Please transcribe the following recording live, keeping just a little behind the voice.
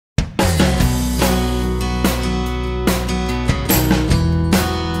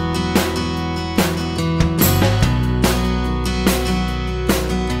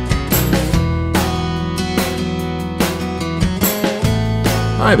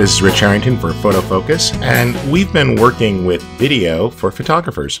Hi, this is Rich Harrington for Photo Focus, and we've been working with video for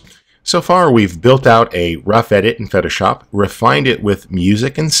photographers. So far, we've built out a rough edit in Photoshop, refined it with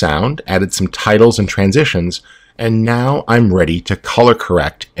music and sound, added some titles and transitions, and now I'm ready to color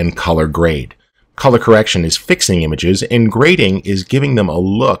correct and color grade. Color correction is fixing images, and grading is giving them a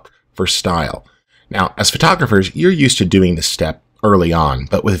look for style. Now, as photographers, you're used to doing this step early on,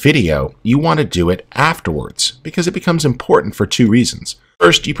 but with video, you want to do it afterwards because it becomes important for two reasons.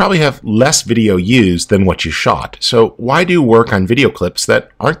 First, you probably have less video used than what you shot, so why do work on video clips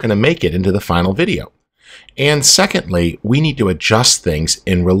that aren't going to make it into the final video? And secondly, we need to adjust things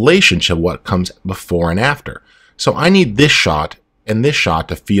in relation to what comes before and after. So I need this shot and this shot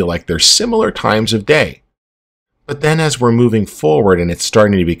to feel like they're similar times of day. But then as we're moving forward and it's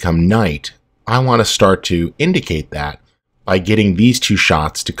starting to become night, I want to start to indicate that by getting these two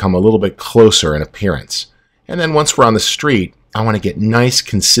shots to come a little bit closer in appearance. And then once we're on the street, I want to get nice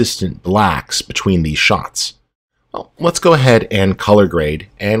consistent blacks between these shots. Well, let's go ahead and color grade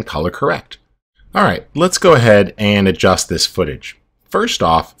and color correct. Alright, let's go ahead and adjust this footage. First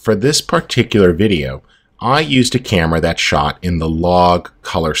off, for this particular video, I used a camera that shot in the log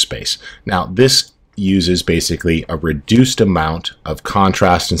color space. Now this uses basically a reduced amount of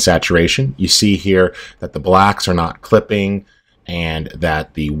contrast and saturation. You see here that the blacks are not clipping and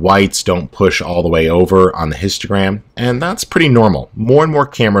that the whites don't push all the way over on the histogram, and that's pretty normal. More and more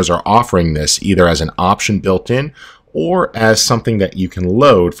cameras are offering this either as an option built in or as something that you can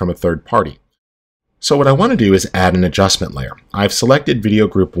load from a third party. So what I want to do is add an adjustment layer. I've selected video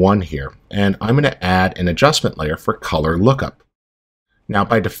group 1 here, and I'm going to add an adjustment layer for color lookup. Now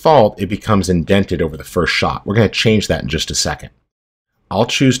by default, it becomes indented over the first shot. We're going to change that in just a second. I'll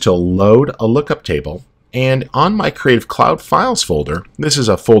choose to load a lookup table, and on my Creative Cloud Files folder, this is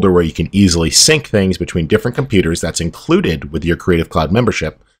a folder where you can easily sync things between different computers that's included with your Creative Cloud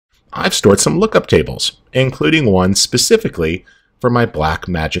membership, I've stored some lookup tables, including one specifically for my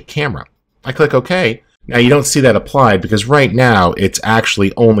Blackmagic camera. I click OK. Now you don't see that applied because right now it's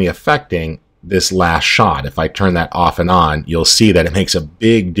actually only affecting this last shot. If I turn that off and on, you'll see that it makes a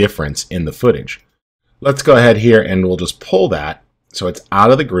big difference in the footage. Let's go ahead here and we'll just pull that so it's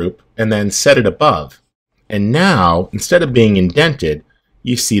out of the group and then set it above. And now, instead of being indented,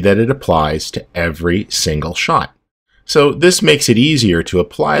 you see that it applies to every single shot. So this makes it easier to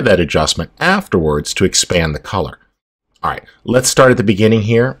apply that adjustment afterwards to expand the color. Alright, let's start at the beginning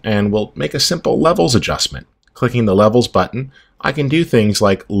here and we'll make a simple levels adjustment. Clicking the levels button, I can do things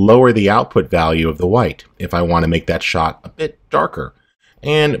like lower the output value of the white if I want to make that shot a bit darker,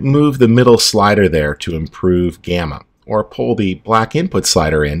 and move the middle slider there to improve gamma, or pull the black input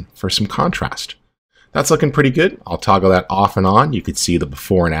slider in for some contrast. That's looking pretty good. I'll toggle that off and on. You could see the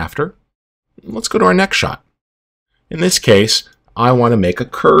before and after. Let's go to our next shot. In this case, I want to make a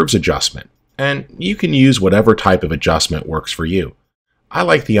curves adjustment, and you can use whatever type of adjustment works for you. I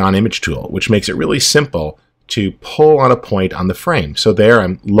like the on image tool, which makes it really simple to pull on a point on the frame. So there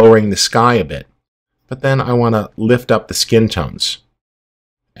I'm lowering the sky a bit, but then I want to lift up the skin tones.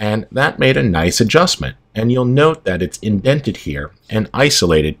 And that made a nice adjustment, and you'll note that it's indented here and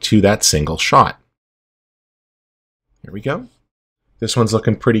isolated to that single shot. Here we go. This one's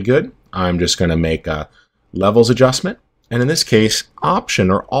looking pretty good. I'm just going to make a levels adjustment, and in this case,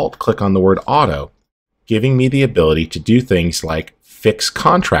 Option or Alt click on the word Auto, giving me the ability to do things like fix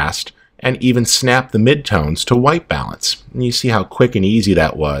contrast and even snap the midtones to white balance. And you see how quick and easy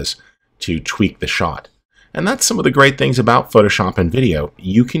that was to tweak the shot. And that's some of the great things about Photoshop and video.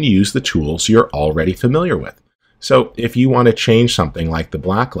 You can use the tools you're already familiar with. So if you want to change something like the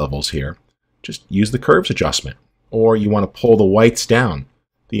black levels here, just use the curves adjustment. Or you want to pull the whites down.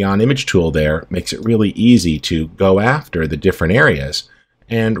 The on-image tool there makes it really easy to go after the different areas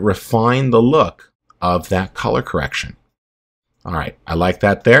and refine the look of that color correction. Alright, I like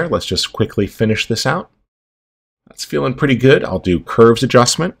that there. Let's just quickly finish this out. That's feeling pretty good. I'll do curves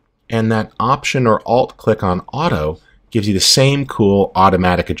adjustment, and that Option or Alt click on Auto gives you the same cool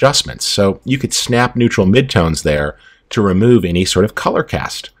automatic adjustments. So you could snap neutral midtones there to remove any sort of color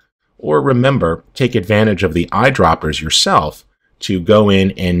cast. Or remember, take advantage of the eyedroppers yourself to go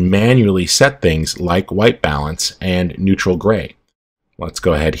in and manually set things like white balance and neutral gray. Let's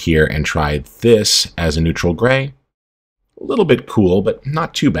go ahead here and try this as a neutral gray. A little bit cool, but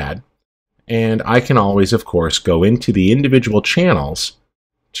not too bad. And I can always, of course, go into the individual channels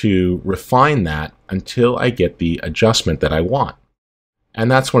to refine that until I get the adjustment that I want.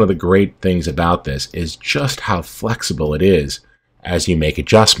 And that's one of the great things about this, is just how flexible it is as you make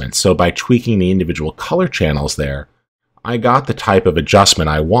adjustments. So by tweaking the individual color channels there, I got the type of adjustment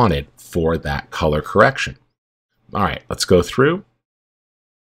I wanted for that color correction. All right, let's go through.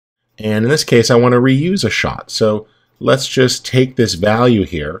 And in this case, I want to reuse a shot. So let's just take this value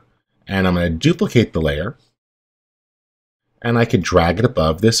here, and I'm going to duplicate the layer, and I could drag it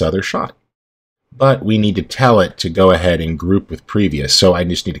above this other shot. But we need to tell it to go ahead and group with previous. So I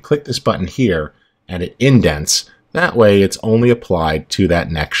just need to click this button here, and it indents. That way it's only applied to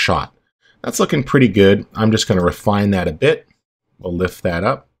that next shot. That's looking pretty good. I'm just going to refine that a bit. We'll lift that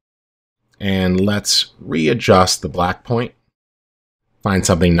up, and let's readjust the black point. Find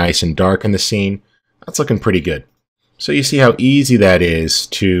something nice and dark in the scene. That's looking pretty good. So you see how easy that is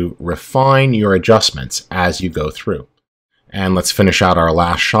to refine your adjustments as you go through. And let's finish out our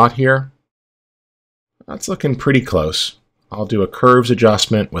last shot here. That's looking pretty close. I'll do a curves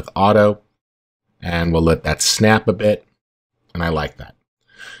adjustment with auto, and we'll let that snap a bit, and I like that.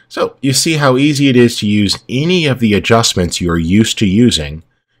 So you see how easy it is to use any of the adjustments you're used to using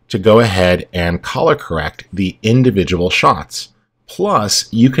to go ahead and color correct the individual shots. Plus,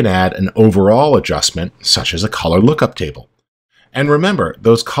 you can add an overall adjustment, such as a color lookup table. And remember,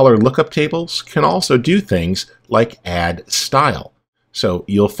 those color lookup tables can also do things like add style. So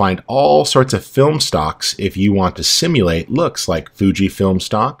you'll find all sorts of film stocks if you want to simulate looks like Fuji film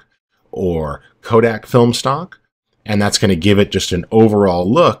stock or Kodak film stock. And that's going to give it just an overall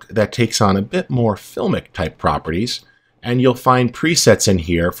look that takes on a bit more filmic type properties. And you'll find presets in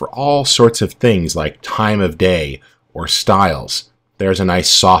here for all sorts of things like time of day or styles. There's a nice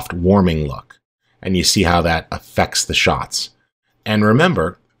soft warming look, and you see how that affects the shots. And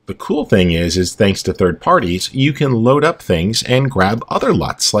remember, the cool thing is thanks to third parties, you can load up things and grab other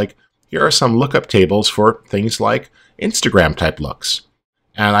LUTs. Like here are some lookup tables for things like Instagram type looks.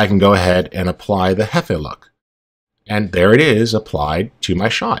 And I can go ahead and apply the Hefe look. And there it is applied to my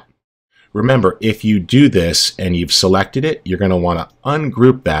shot. Remember, if you do this and you've selected it, you're going to want to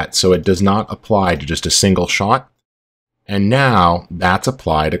ungroup that so it does not apply to just a single shot. And now that's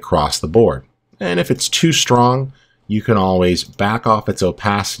applied across the board. And if it's too strong, you can always back off its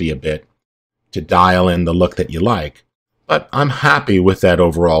opacity a bit to dial in the look that you like. But I'm happy with that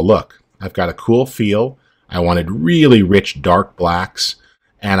overall look. I've got a cool feel. I wanted really rich dark blacks,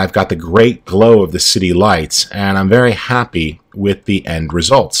 and I've got the great glow of the city lights, and I'm very happy with the end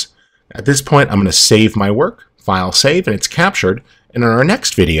results. At this point, I'm going to save my work, file save, and it's captured. And in our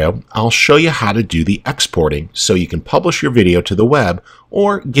next video, I'll show you how to do the exporting so you can publish your video to the web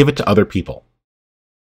or give it to other people.